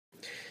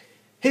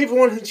Hey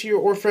everyone, it's here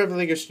or Forever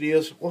LEGO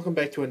Studios. Welcome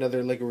back to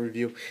another LEGO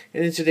review.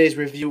 And in today's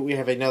review, we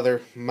have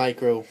another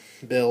micro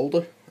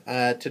build.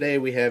 Today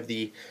we have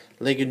the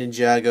LEGO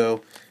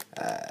Ninjago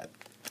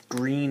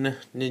Green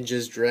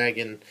Ninja's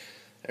Dragon,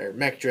 or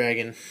Mech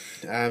Dragon.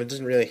 It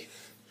doesn't really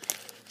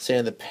say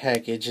on the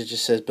package, it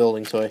just says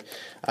building toy.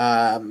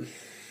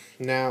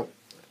 Now,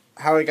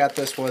 how I got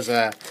this was,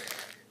 I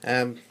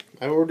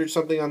ordered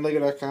something on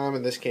LEGO.com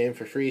and this came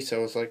for free, so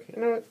I was like,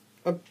 you know what,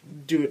 I'll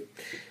do it.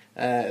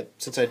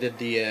 Since I did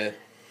the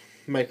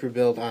micro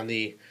build on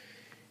the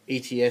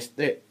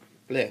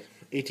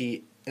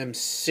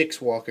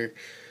ATM6 walker.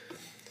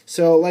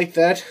 So like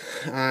that,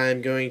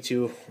 I'm going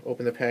to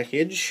open the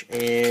package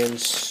and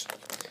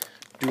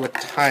do a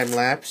time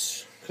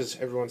lapse, because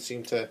everyone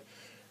seemed to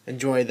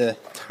enjoy the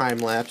time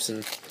lapse,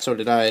 and so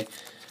did I. So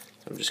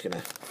I'm just going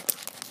to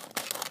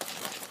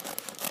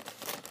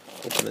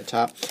open the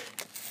top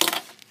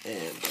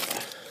and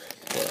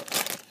pull out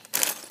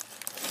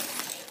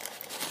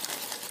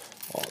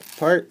all the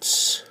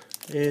parts,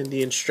 and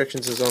the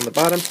instructions is on the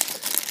bottom.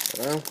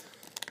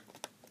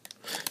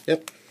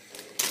 Yep.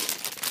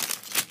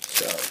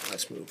 So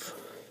let's move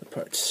the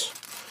parts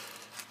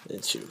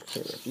into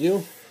camera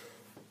view.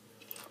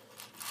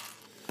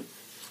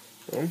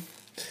 Boom.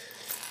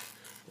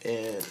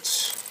 And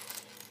see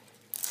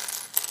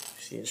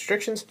the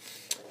instructions.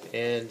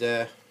 And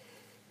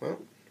well,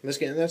 let's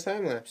get into this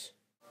time lapse.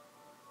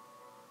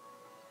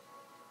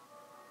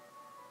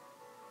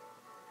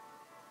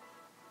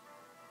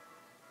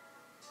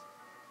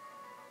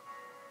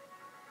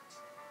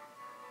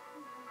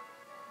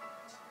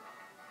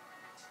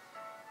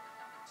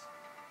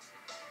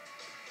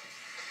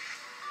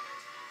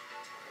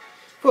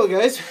 Well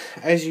guys,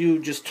 as you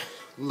just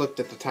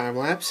looked at the time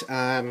lapse,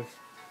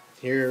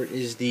 here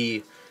is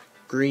the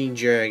green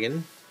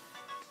dragon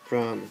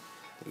from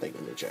the LEGO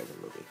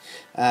Ninjago movie.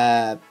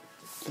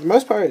 For the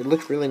most part, it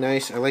looks really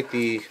nice. I like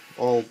the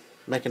all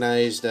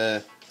mechanized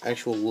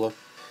actual look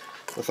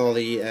with all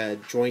the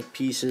joint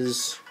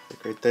pieces,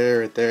 like right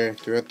there,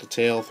 throughout the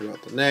tail,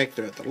 throughout the neck,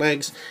 throughout the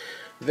legs.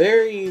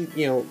 Very,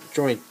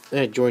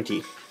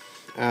 jointy.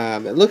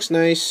 It looks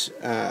nice.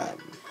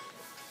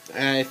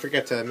 I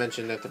forgot to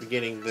mention at the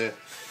beginning the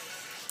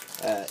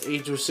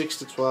age was 6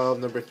 to 12,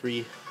 number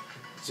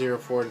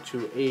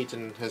 30428,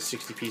 and has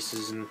 60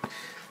 pieces. And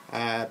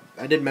I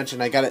did mention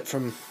I got it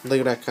from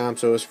Lego.com,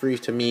 so it was free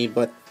to me.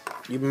 But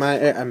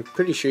I'm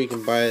pretty sure you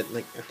can buy it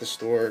like at the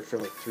store for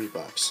like $3.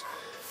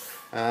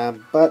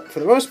 But for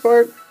the most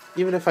part,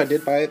 even if I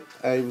did buy it,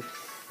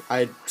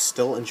 I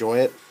still enjoy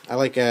it. I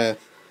like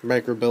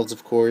micro builds,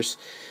 of course.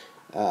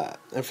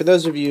 And for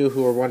those of you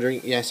who are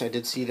wondering, yes, I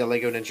did see the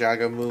LEGO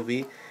Ninjago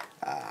movie.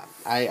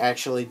 I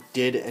actually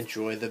did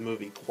enjoy the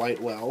movie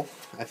quite well.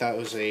 I thought it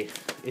was a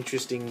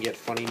interesting yet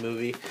funny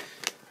movie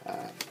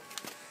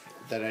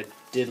that I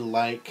did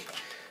like.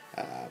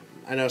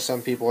 I know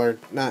some people are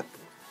not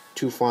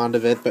too fond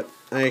of it, but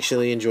I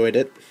actually enjoyed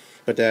it.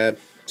 But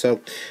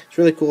so it's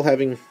really cool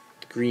having the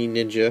Green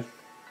Ninja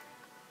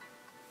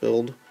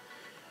build.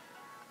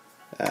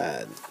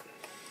 I'll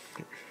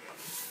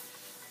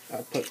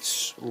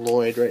put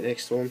Lloyd right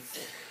next to him.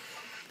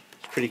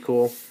 It's pretty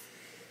cool.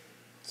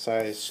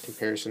 Size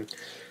comparison.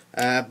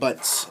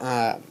 But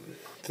for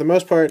the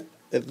most part,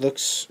 it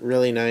looks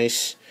really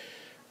nice.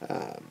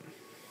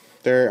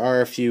 There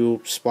are a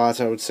few spots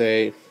I would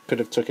say could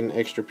have taken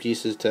extra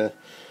pieces to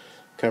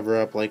cover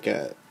up, like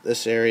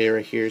this area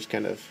right here is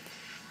kind of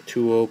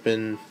too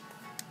open.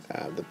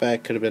 The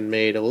back could have been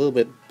made a little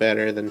bit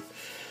better than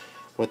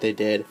what they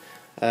did.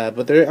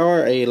 But there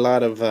are a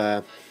lot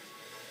of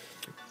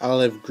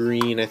olive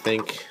green, I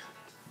think,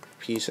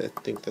 piece. I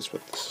think that's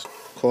what it's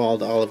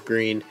called, olive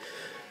green.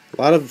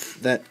 A lot of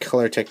that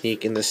color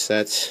technique in this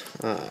set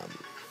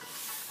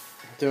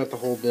throughout the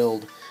whole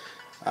build.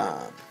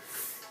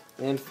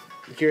 And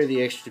here are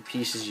the extra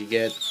pieces you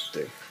get.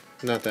 They're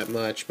not that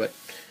much, but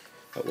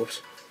oh,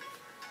 whoops.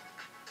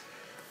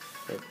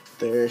 Right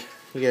there,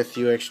 you get a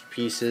few extra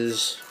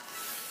pieces.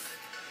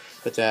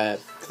 But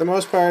for the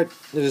most part,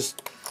 it is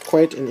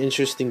quite an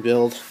interesting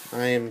build.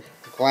 I am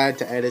glad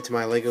to add it to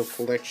my LEGO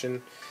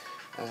collection.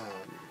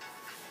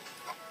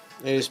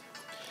 It is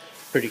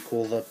pretty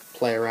cool to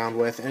play around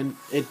with, and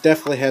it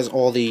definitely has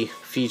all the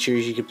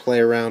features you could play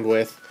around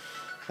with.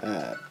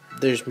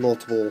 There's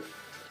multiple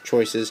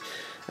choices,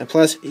 and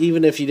plus,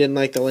 even if you didn't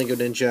like the LEGO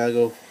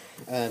Ninjago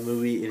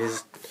movie, it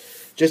is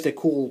just a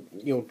cool,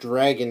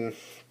 dragon,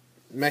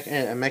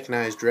 a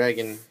mechanized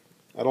dragon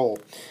at all.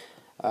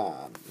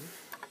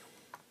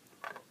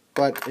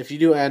 But if you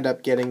do end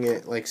up getting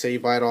it, like say you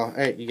buy it all,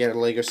 you get a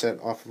LEGO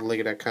set off of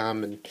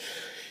Lego.com, and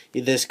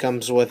this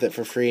comes with it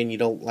for free, and you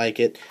don't like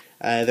it,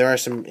 there are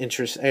some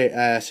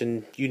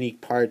some unique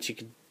parts you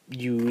could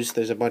use.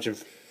 There's a bunch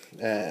of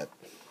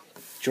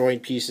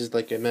joint pieces,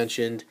 like I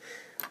mentioned,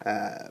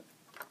 a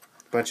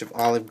bunch of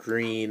olive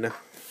green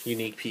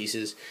unique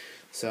pieces.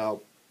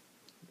 So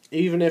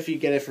even if you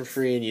get it for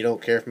free and you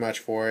don't care much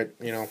for it,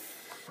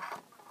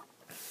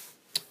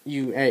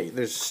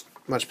 there's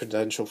much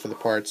potential for the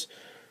parts.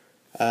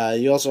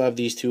 You also have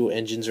these two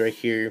engines right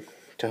here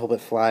to help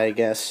it fly, I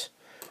guess.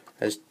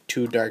 Has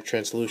two dark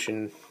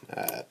translucent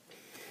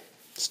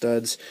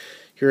studs.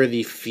 Here are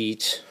the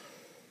feet.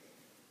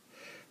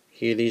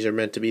 Here, these are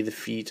meant to be the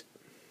feet.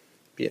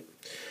 Yep.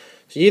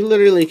 So you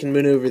literally can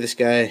maneuver this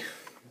guy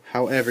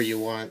however you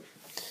want.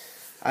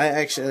 I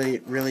actually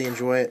really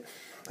enjoy it.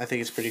 I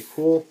think it's pretty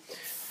cool.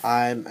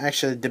 I'm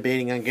actually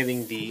debating on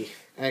getting the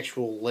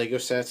actual Lego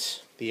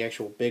sets, the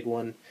actual big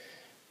one.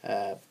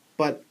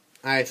 But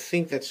I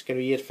think that's going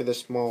to be it for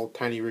this small,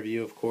 tiny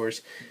review, of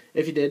course.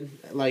 If you did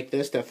like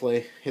this,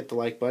 definitely hit the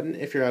like button.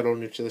 If you're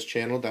new to this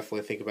channel,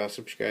 definitely think about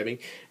subscribing.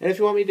 And if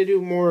you want me to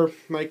do more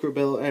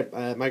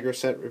micro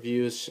set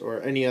reviews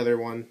or any other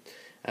one,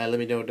 let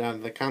me know down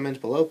in the comments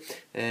below.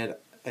 And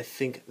I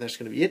think that's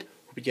going to be it.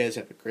 Hope you guys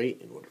have a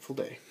great and wonderful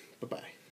day. Bye-bye.